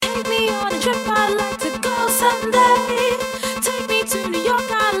trip, I'd like to go someday. Take me to New York,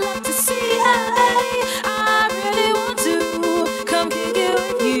 I'd love to see LA. I really want to come kick it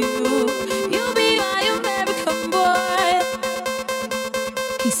with you. You'll be my American boy.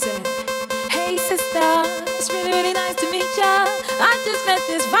 He said, hey sister, it's really, really nice to meet ya. I just met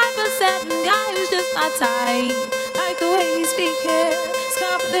this 5'7" guy who's just my type. Like the way he's speaking, his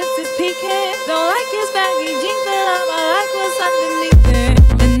confidence is peaking. Don't like his baggy jeans, but I like what's underneath it.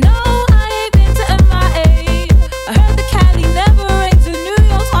 And no, I ain't been to MIA. I heard the Cali never rains and New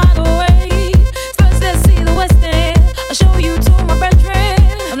York's wide awake. First let's see the West End, I'll show you to my brethren.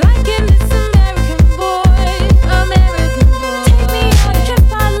 I'm liking this American boy, American boy. Take me on a trip,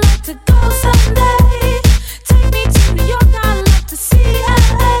 I'd like to go someday. Take me to New York, I'd love to see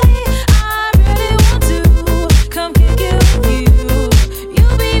LA. I really want to come kick it with you.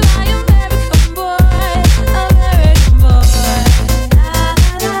 You'll be my American boy, American boy.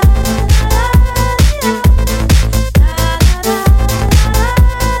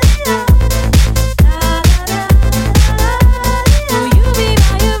 Will you be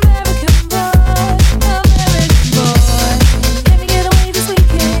my American boy, American boy? Can we get away this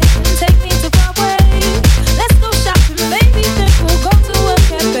weekend? Take me to Broadway. Let's go shopping, maybe then we'll go to a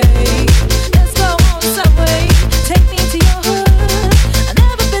cafe. Let's go on Subway. Take me to your hood. I've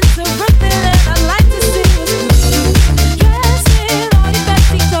never been to Brooklyn and I'd like to see what's good. Dressed in all your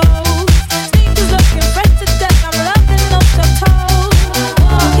fancy clothes, sneakers looking fresh to death. I'm loving those top toes.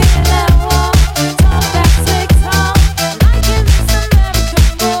 Walking that walk, talk that slick talk. Liking this American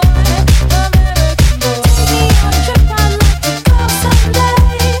boy, American boy. Take me on a trip, I'd like to go someday.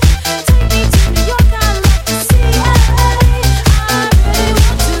 Take me to New York, I'd love to see LA. I really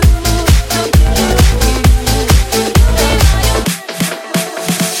want to come kick it with you.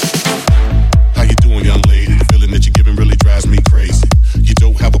 How you doing, young lady? The feeling that you're giving really drives me crazy. You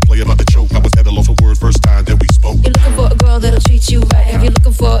don't have a play about the choke. I was at a loss for words first time that we spoke. You're looking for a girl that'll treat you right. You're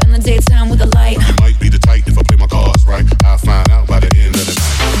looking for in the daytime with a light. You might be the type if I play my cards right. I'll find out by the end of the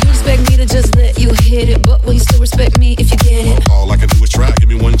night. You expect me to just let you hit it, but will you still respect me if you get it? All I can do is try, give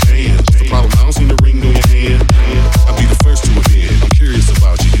me one chance. What's the problem? I don't see the ring on your hand. I'll be the first to admit. I'm curious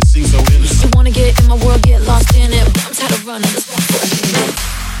about you. You seem so You innocent. wanna get in my world, get lost in it, but I'm tired of running this one for a minute.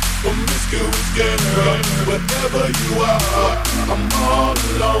 Promiscuous girl, wherever you are, I'm all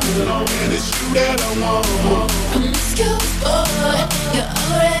alone, and it's you that I want. Promiscuous boy, you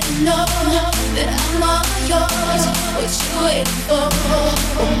already know that I'm all yours. What you waiting for?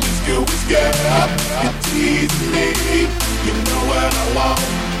 Promiscuous girl, you're teasing me. You know what I want,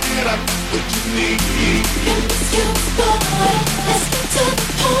 and I got what you need. Promiscuous boy, let's get to the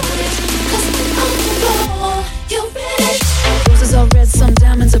point, 'cause I'm on the roll. You ready? Roses are red, some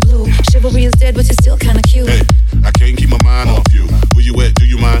diamonds are blue. Chivalry is dead, but you're still kinda cute. Hey, I can't keep my mind off you. Where you at? Do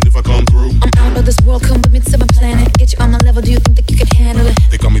you mind if I come through? I'm out of this world, come with me to my planet. Get you on my level, do you think that you can handle it?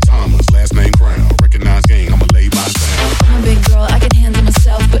 They call me Thomas, last name Crown. Recognize gang, I'ma lay my sound. I'm a big girl, I can handle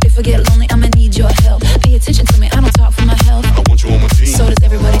myself, but if I get lonely, I'ma need your help. Pay attention to me, I don't talk for my health. I want you on my team. So does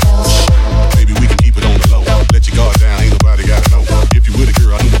everybody else. Maybe we can keep it on the low. Let your guard down, ain't nobody gotta know. If you with a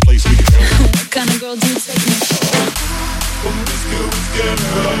girl, I know a place we can go. What kind of girl do you take me for? Promiscuous girl,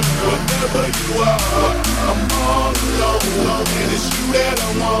 whatever you are, I'm all alone, and it's you that I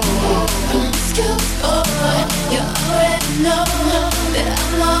want. Promiscuous boy, you already know that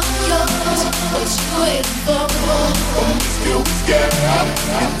I'm all yours. What you waiting for? Promiscuous girl,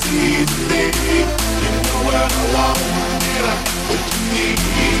 you're teasing me. You know what I want, and I got what you need.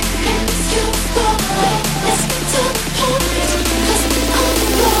 Promiscuous boy, let's get to the point, 'cause I'm on the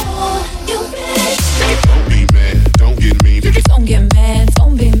roll. You ready? Don't be mad, don't get mean. Don't get mad,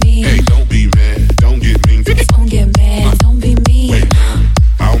 don't be mean. Hey, don't be mad, don't get mean. Don't get mad, don't be mean. Wait,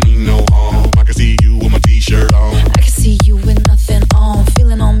 I don't mean no harm. I can see you with my t-shirt on. I can see you with nothing on.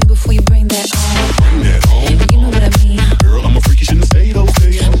 Feeling on me before you bring that on. Bring that on. You know what I mean. Girl, I'm a freak, you shouldn't say those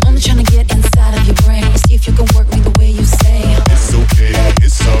things. I'm only trying to get inside of your brain. See if you can work me the way you say. It's okay,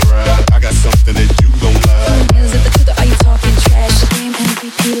 it's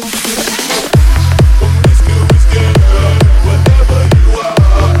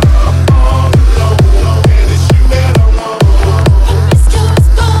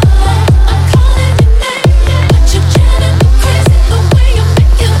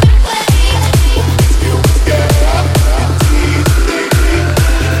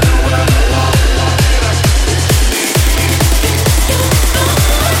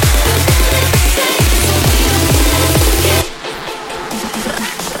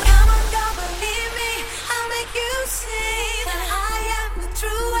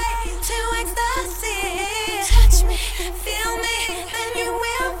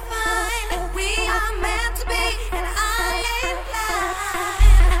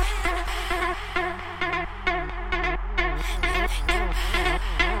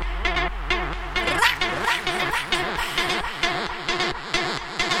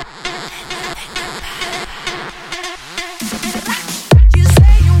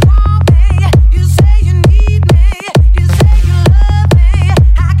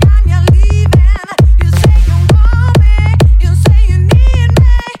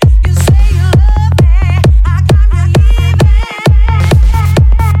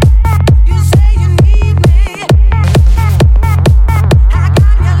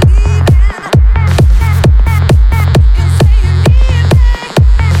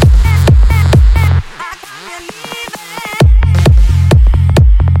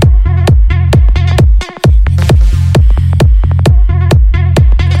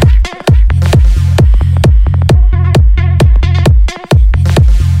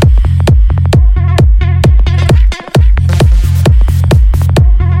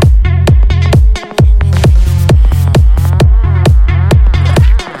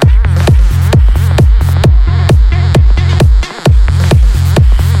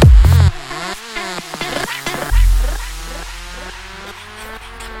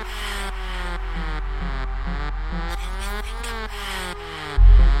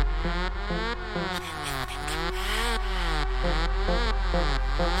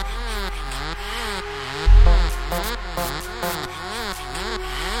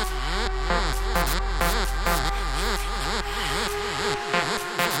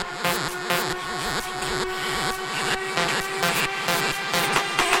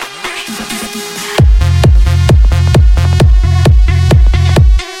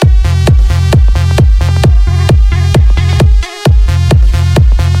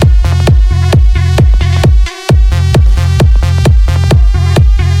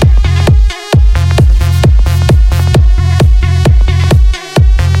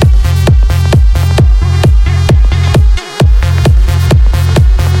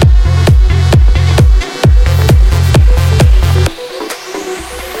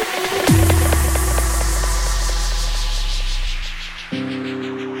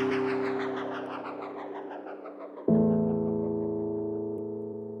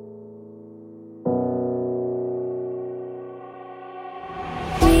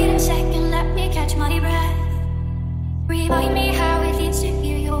second, let me catch my breath. Remind me how it feels to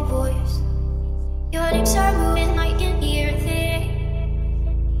hear your voice. Your lips are moving, I can hear it.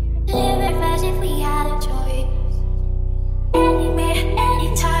 Live as if we had a choice. Anywhere,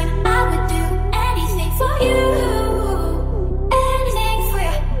 anytime, I would do anything for you. Anything for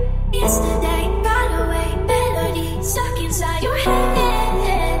you. Yesterday got away, melody stuck inside your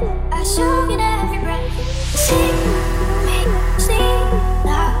head. I show in every breath. Sing me, sing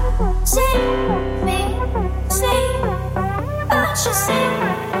now. Sing me, sing. Won't you sing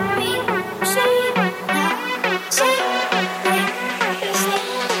me, sing now. Sing me,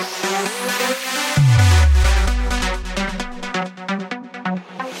 sing.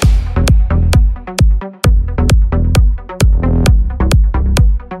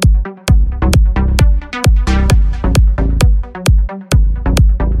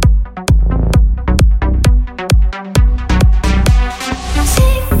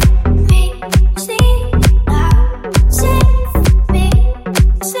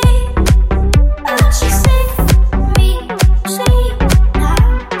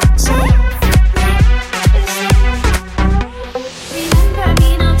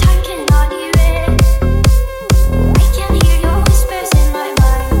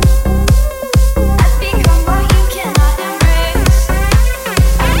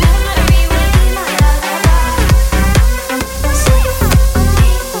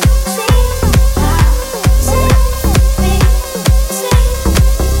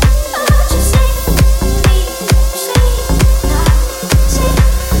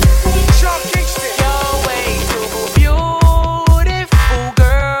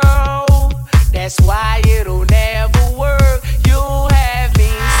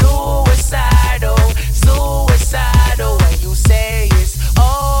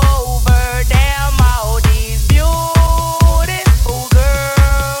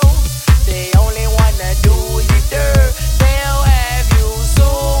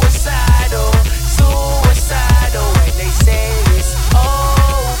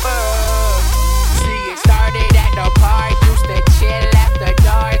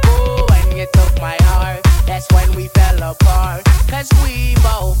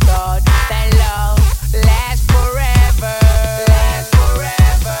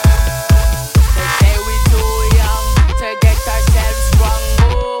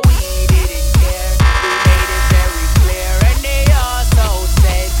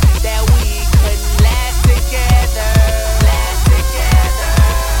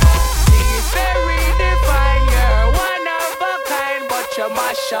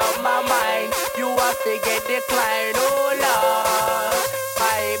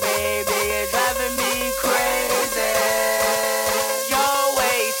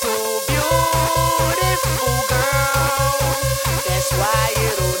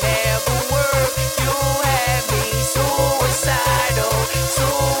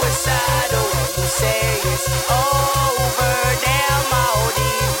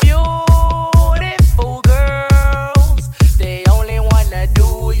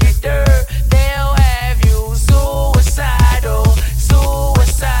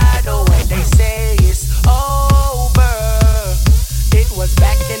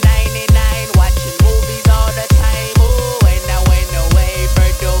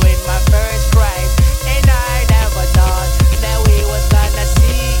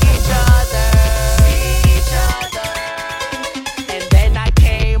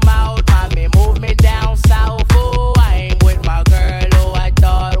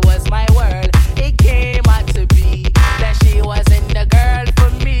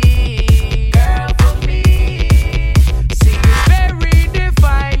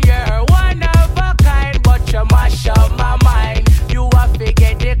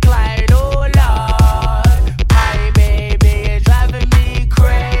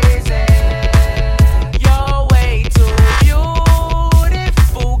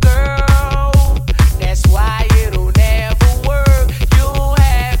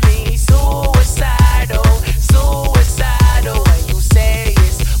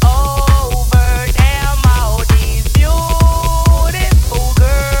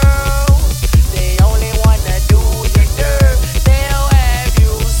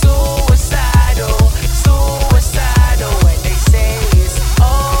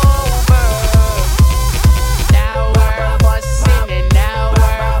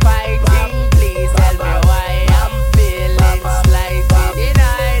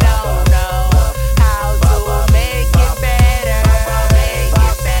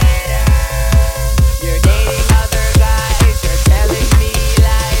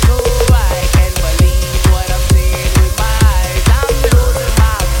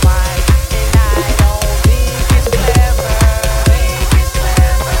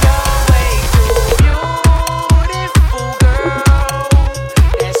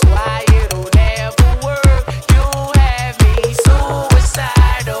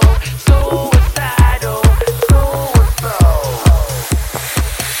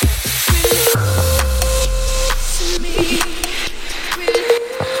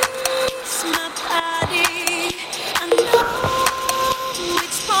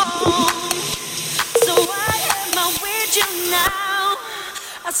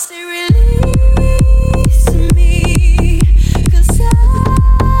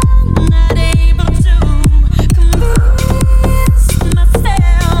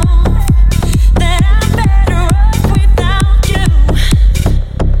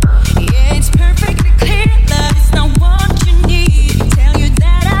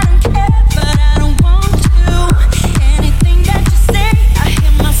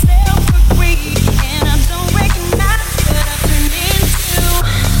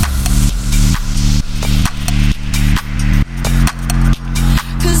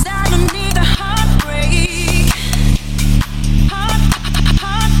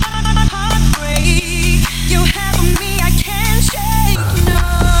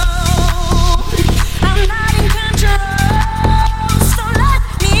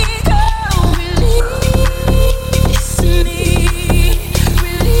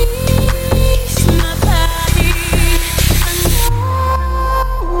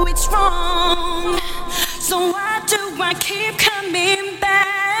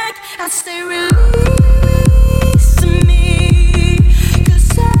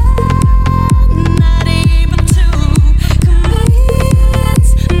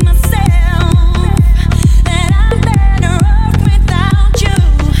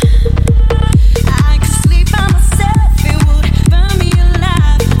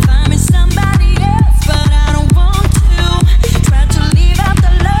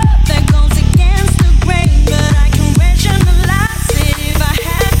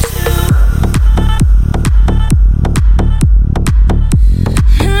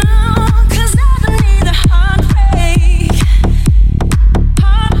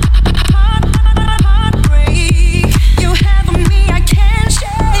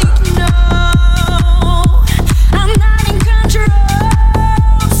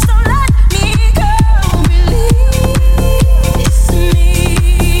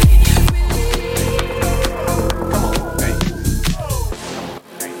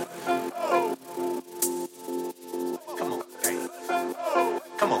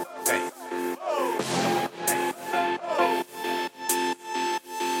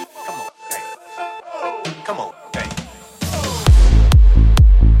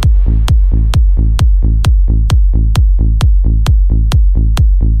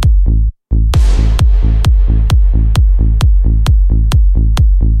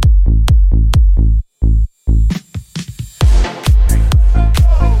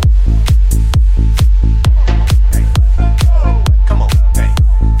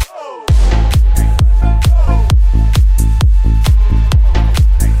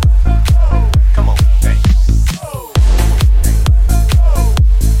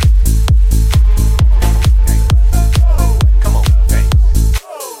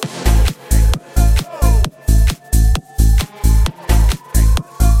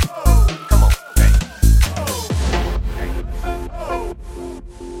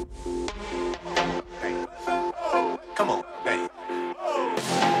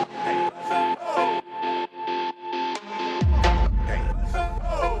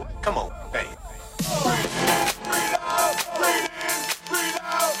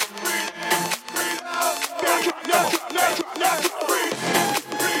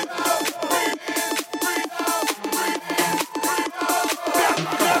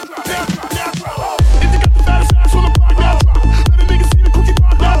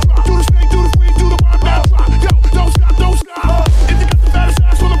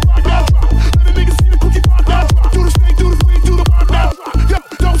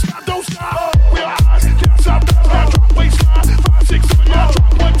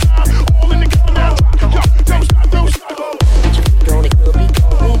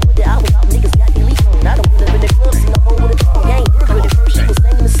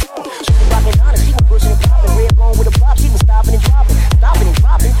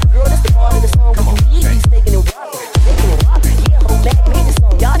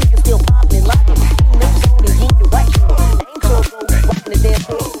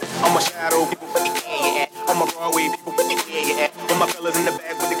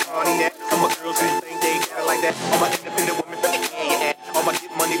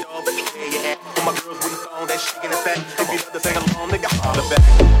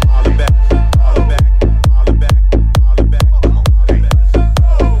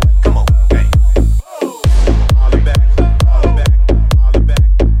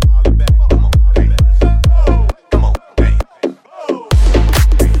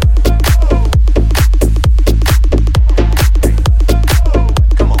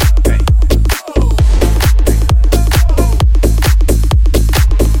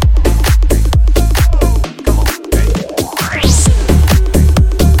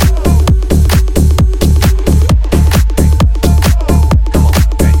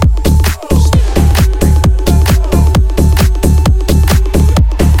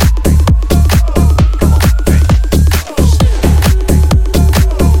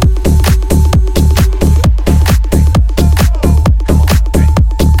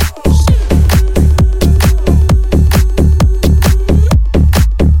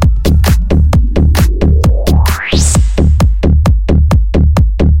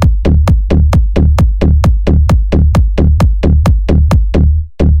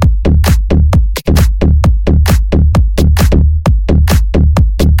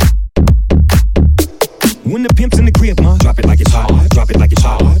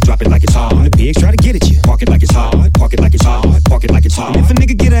 it like it's hot. If a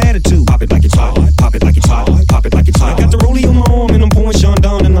nigga get an attitude, pop it like it's hot. Pop it like it's hot. Pop it like it's hot. I got the rollie on my arm and I'm pouring Sean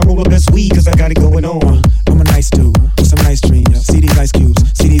down and I roll up that weed cause I got it going on. I'm a nice dude with some nice dreams. See these ice cubes,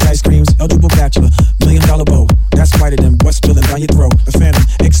 see these ice creams. Eligible bachelor, $1 million bow. That's whiter than what's spilling down your throat. The phantom,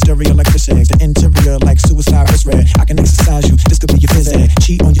 exterior like fish eggs, the interior like suicide wrist red. I can exercise you, this could be your phys ed.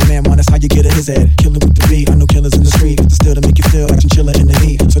 Cheat on your man, man, that's how you get a his ed. Killer with the beat, I know killers in the street. Still to make you feel like chinchilla in the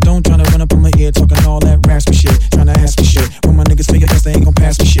heat. So don't tryna run up on my ear talking all that raspy shit. Tryna ask me shit. When my niggas figure they ain't gon'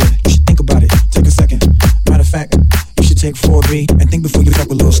 pass me shit. You should think about it, take a second. Matter of fact, you should take 4B and think before you fuck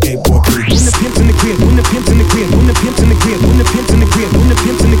with little skateboard B. When the pimp's in the crib, when the pimp's in the crib, when the pimp's in the crib, when the pimp's in the crib, when the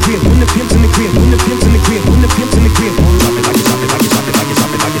pimp's in the crib, when the pimp's in the crib, when the pimp's in the crib, when the pimp's in the crib. Drop it like it's, drop it like it's, drop it like it's,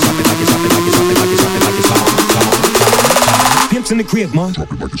 drop it like it's, drop it like it's, drop it like it's, drop it like it's, drop it like it's, drop it like it's. Pimp's in the crib, man.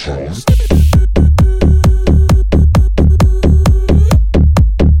 Drop it like it's hot.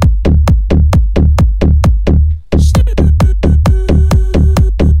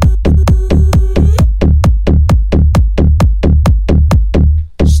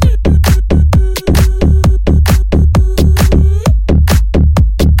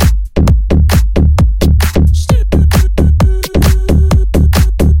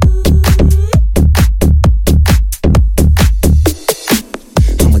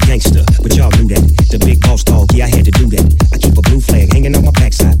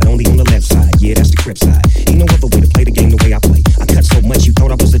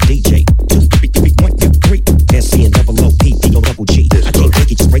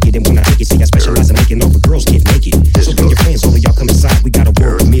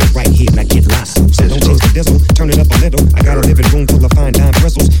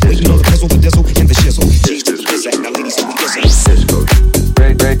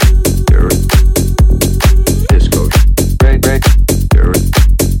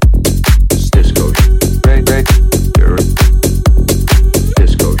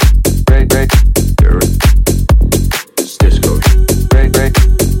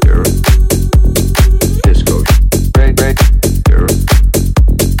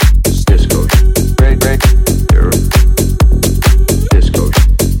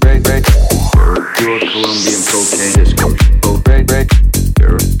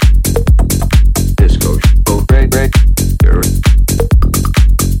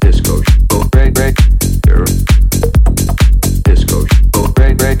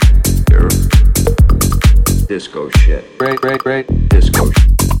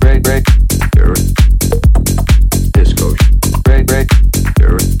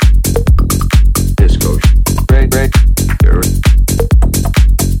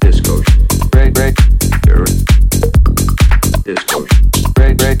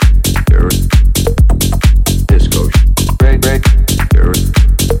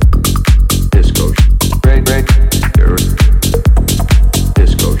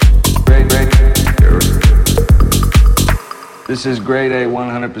 This is grade A,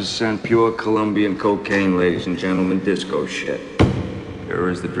 100% pure Colombian cocaine, ladies and gentlemen, disco shit. Here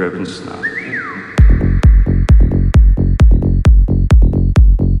is the driven snob.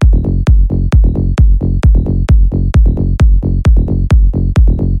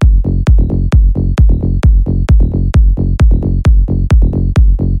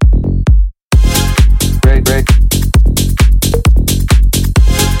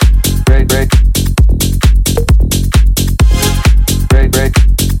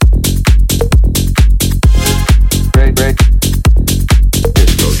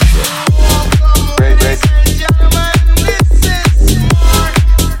 Disco shit.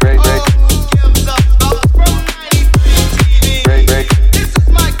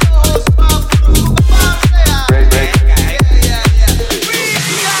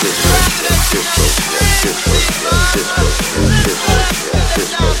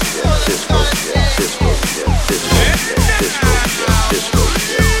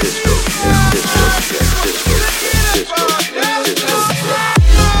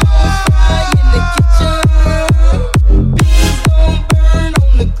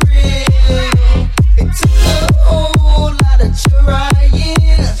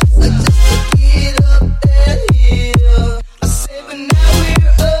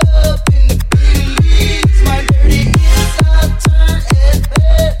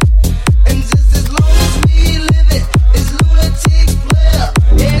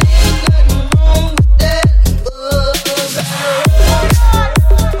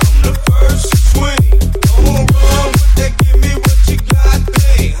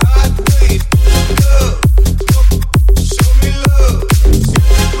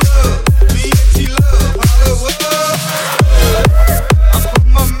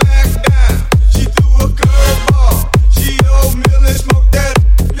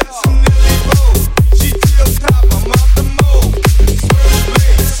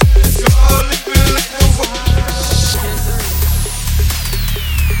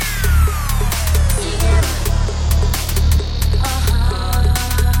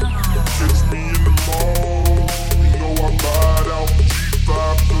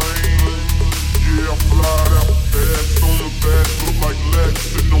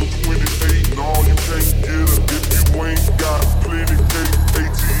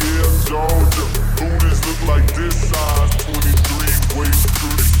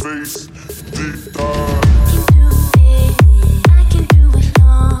 bass, deep dive.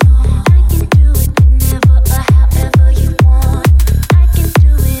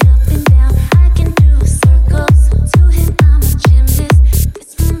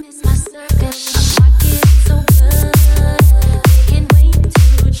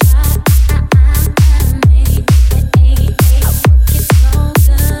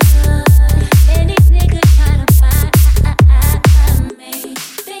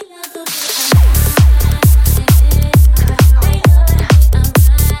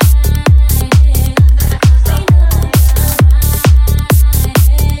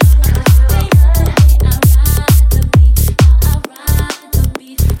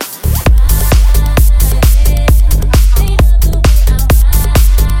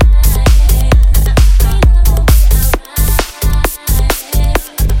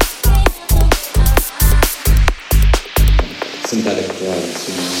 Synthetic drugs,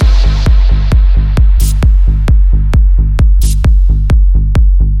 you know.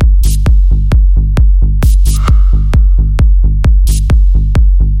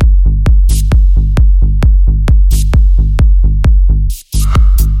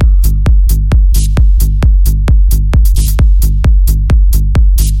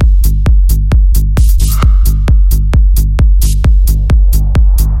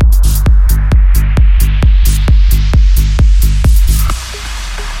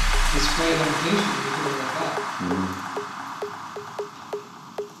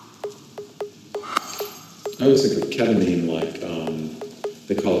 I always think of ketamine like,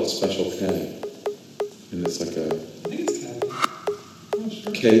 they call it Special K. And it's like a... I think it's ketamine. I'm not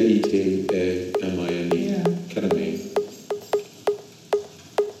sure. Ketamine. Yeah. Ketamine.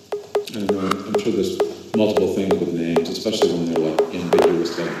 I don't know, I'm sure there's multiple things with names, especially when they're like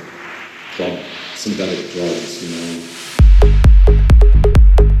ambiguous, like club synthetic drugs, you know.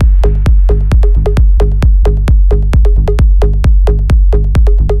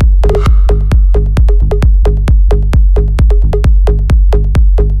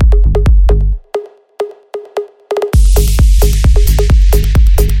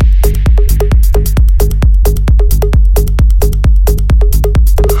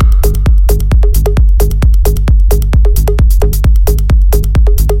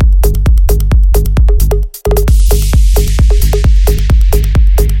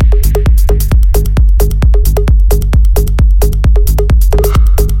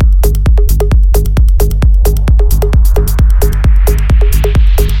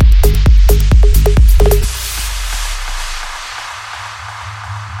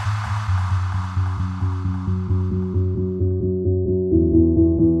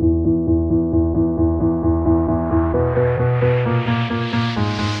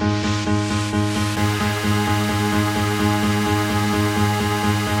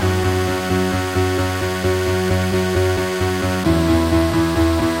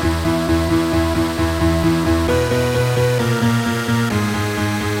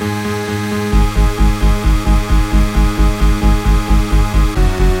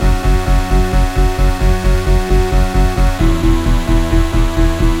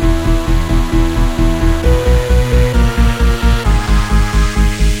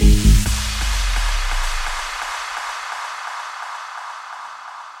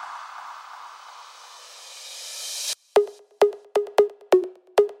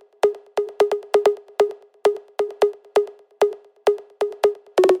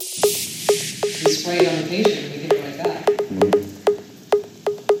 You spray it on the patient, we can do like that.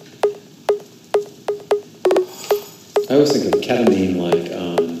 I always think of ketamine like,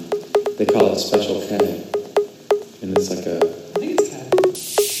 they call it Special K. And it's like a... I think it's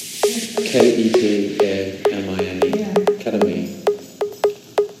ketamine. Ketamine. Yeah. Ketamine.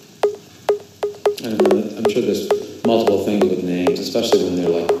 I don't know, I'm sure there's multiple things with names, especially when they're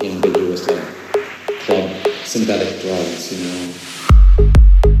like ambiguous, like club synthetic drugs, you know.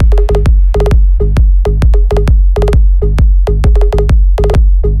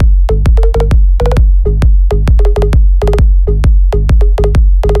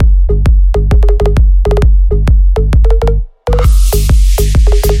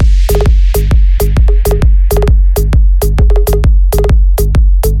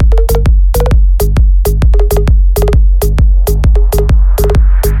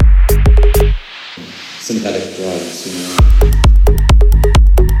 Synthetic drugs, you know.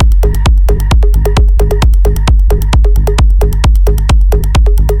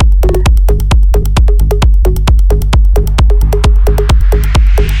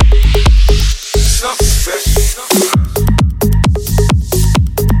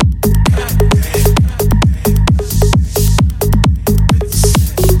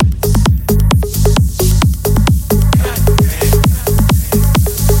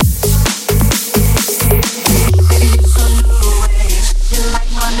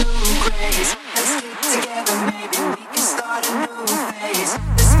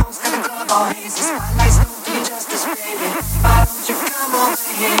 all hazy. Spotlights don't do justice, baby. Why don't you come over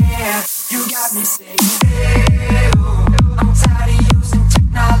here? You got me saying, hey, ooh, I'm tired of using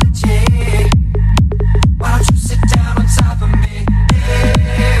technology. Why don't you sit down on top of me?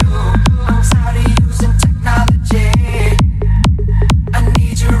 Hey, ooh, I'm tired of using technology. I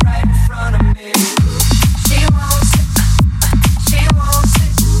need you right in front of me. She won't sit, she won't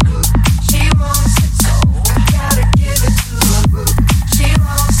sit, she won't sit, so I gotta give it to her. She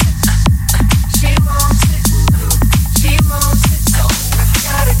won't sit, she won't sit, she won't sit, so I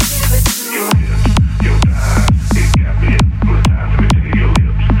gotta give it to her. Your thighs, it got me hypnotized. Let me take your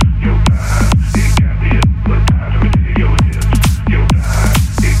hips. Your thighs, it got me hypnotized. Let me take your hips. Your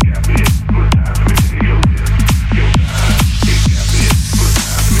thighs, it got me hypnotized. Let me take your hips. Your thighs, it got me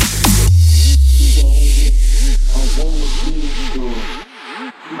hypnotized. Let me take your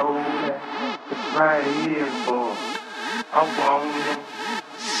right here, boy. I wanna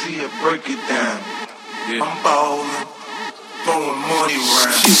see her break it down. Yeah. I'm ballin', throwing money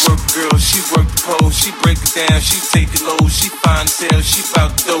around. She work girl, she work pole, she break it down, she take it low, she fine as hell, she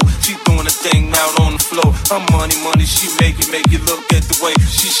bout dough, she doing a thing out on the floor. Her money, she make it look at the way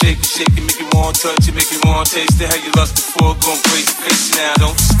she shake it, make you want to touch it, make you want to taste it. How you lost before, going crazy, face it now,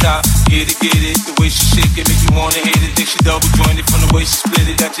 don't stop, get it, the way she shake it, make you wanna hit it. Think she double jointed from the way she split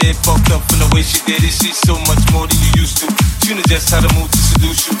it, got your head fucked up from the way she did it. She's so much more than you used to. She know just how to move to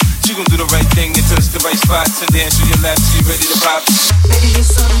seduce you. She gon' do the right thing and touch the right spots and dance on your lap till you ready to pop. Baby, you're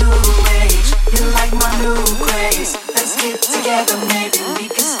so new age, you like my new craze. Let's get together, maybe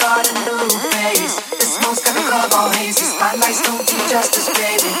we can start a new phase. This smoke's got the club all hazy. Spotlights don't do justice,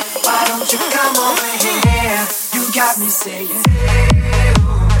 baby. Why don't you come over here? You got me saying, hey,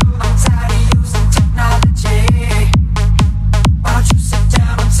 ooh, I'm tired of using technology. Why don't you sit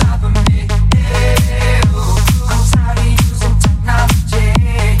down on top of me? Hey, ooh, I'm tired of using technology.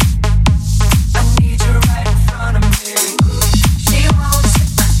 I need you right in front of me. She won't sit,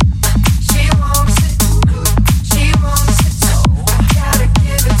 she won't sit, she won't sit, so I gotta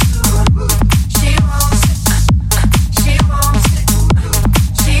give it to her. She won't sit, she won't sit,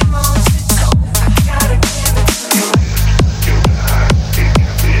 she won't sit, so I gotta give it to her.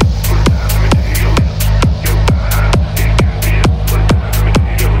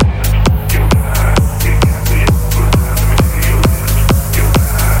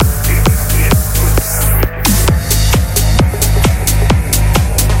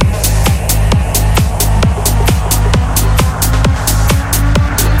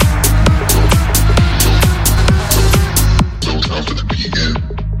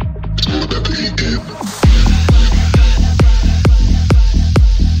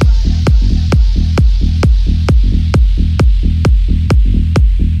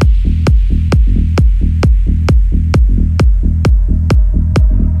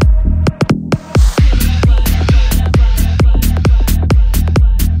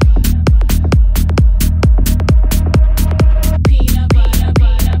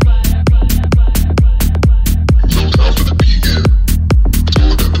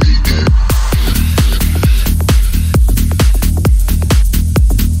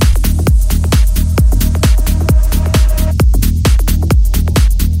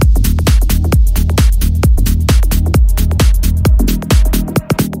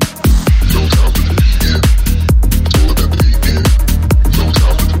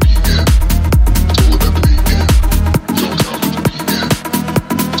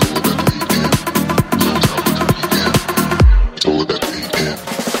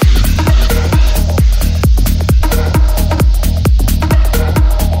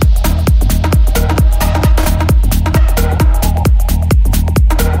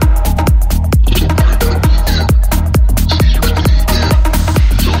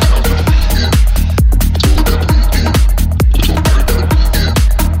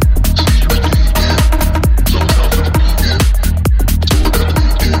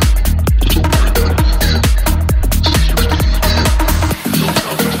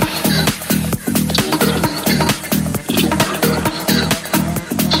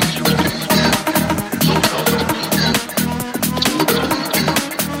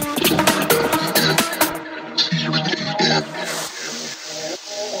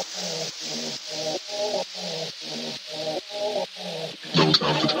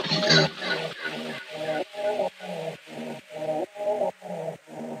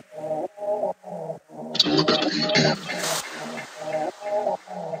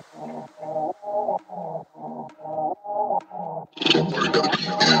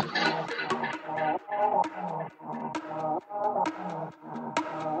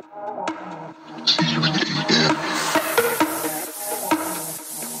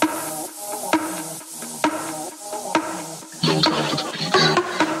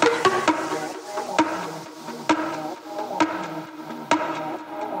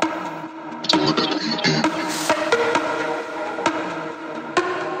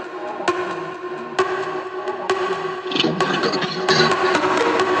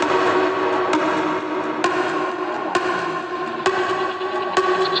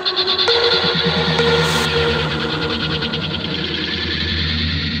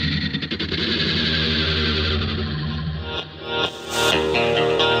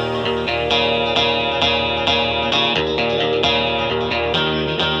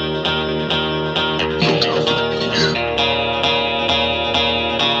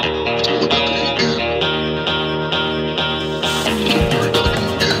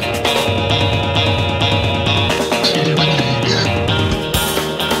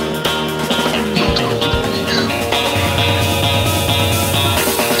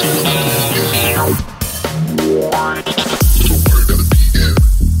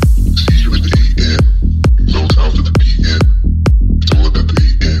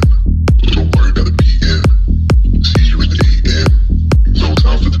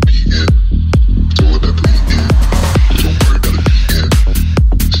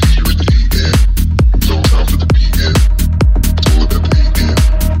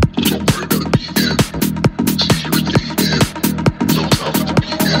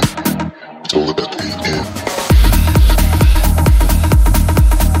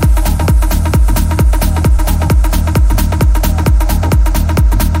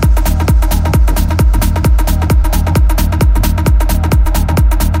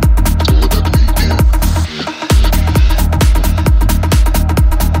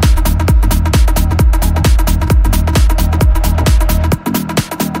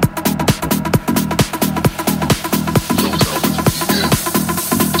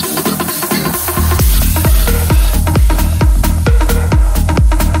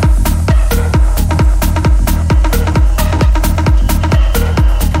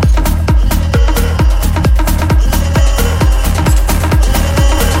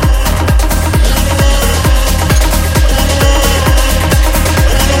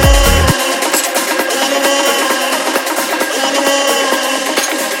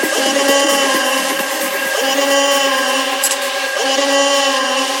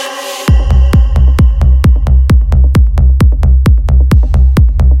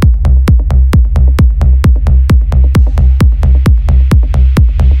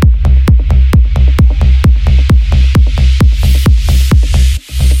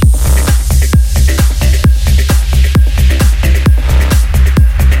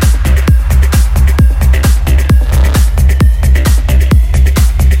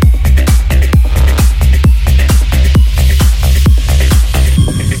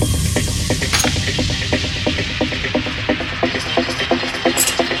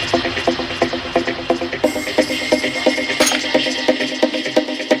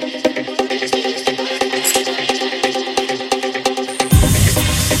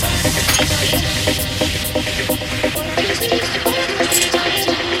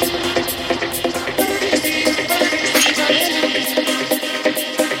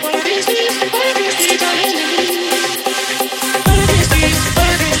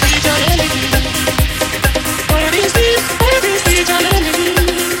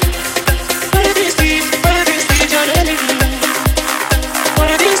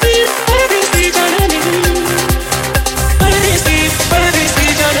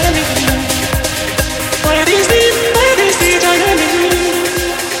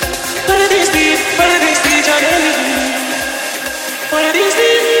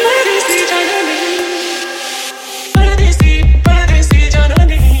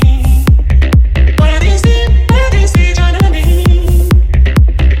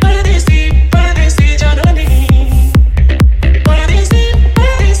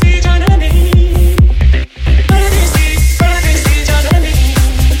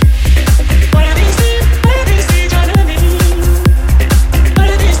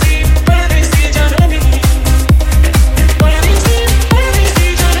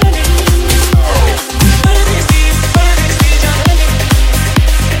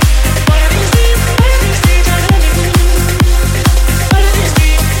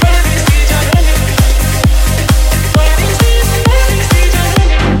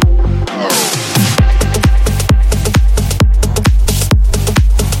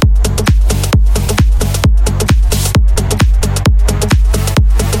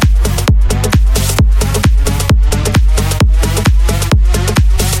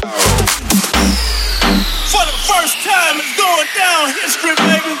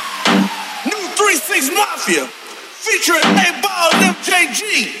 Mafia, featuring A-Ball and MJG,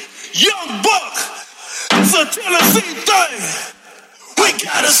 Young Buck. It's a Tennessee thing. We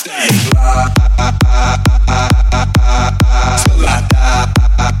gotta stay fly till I die.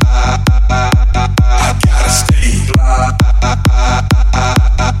 I gotta stay fly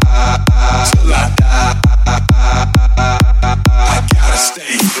till I die. I gotta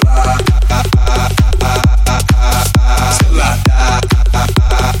stay fly till I die.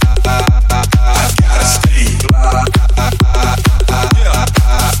 I gotta stay fly, yeah,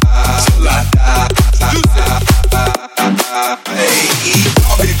 till I die. Hey,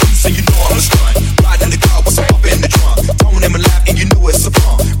 all me the beats and you know I'm a stunt. Riding in the car with some up in the trunk. Tone in my lap and you know it's a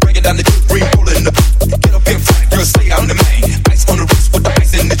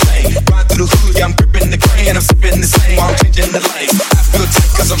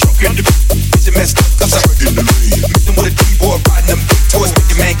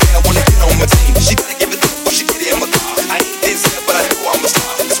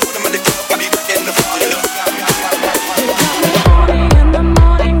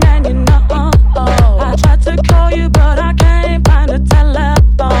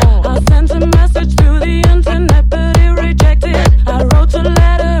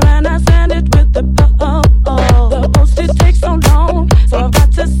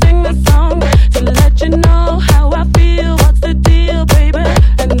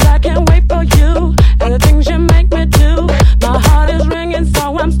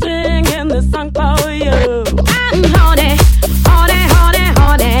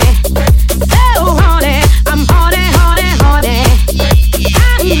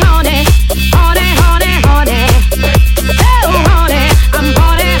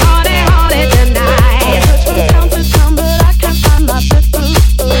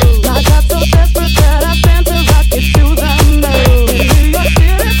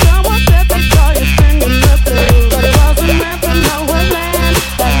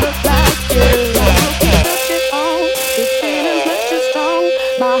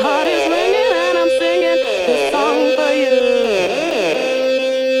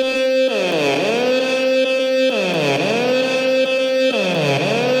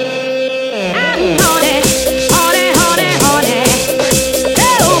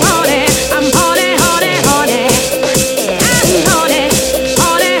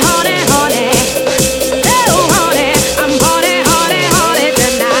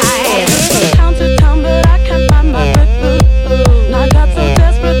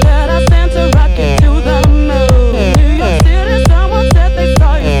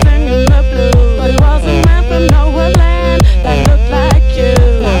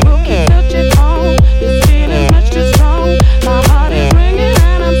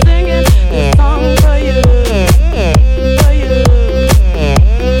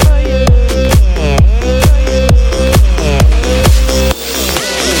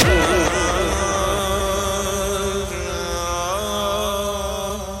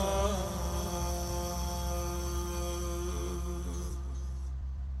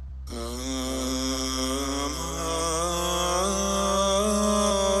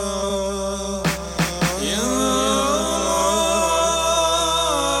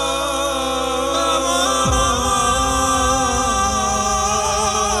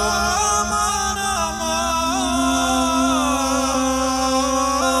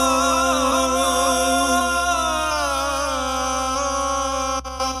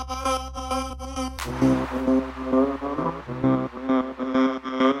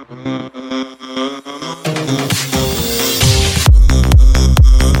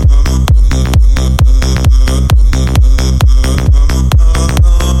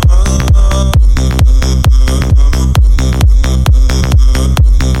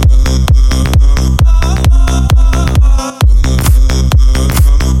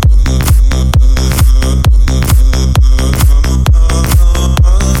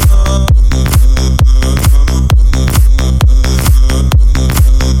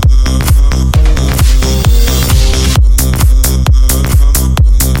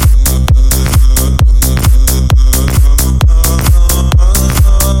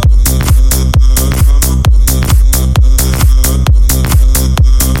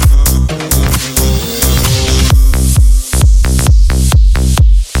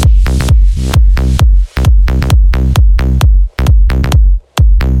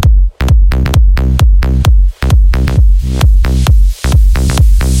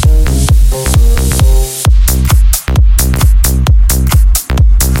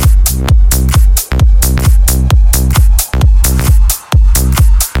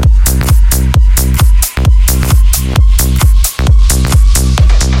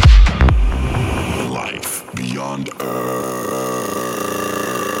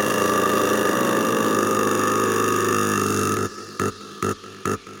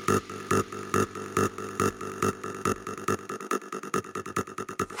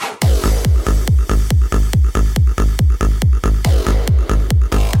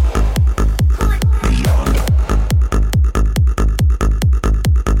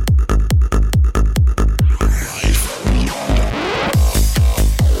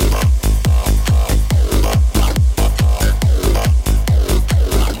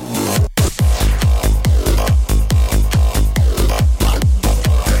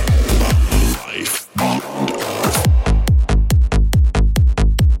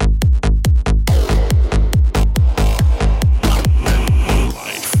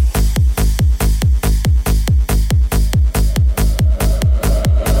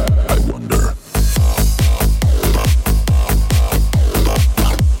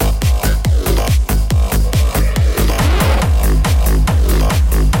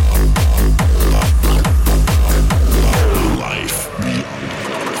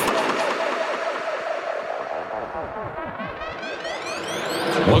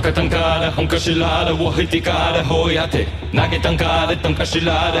若たんから本かしられを引きかれほやて投げたんかれとんかし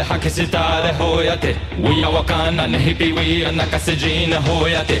られ吐きせたれほやて We are わかんなねひび We are 泣かせじなほ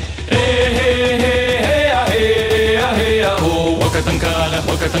やてへへへやへやへやほ若たんから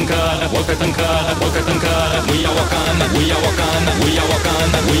若たんから若たんから若たんから We are わかんな We are わかんな We are わか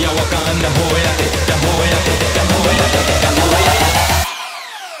んな We are わかんなほやてだほやてだほやてだほやて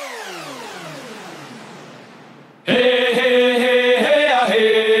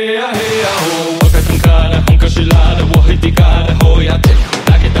Ho ya te,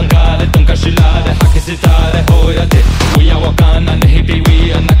 la que tan cara, tan cachilada, ha que se tare, ho ya te.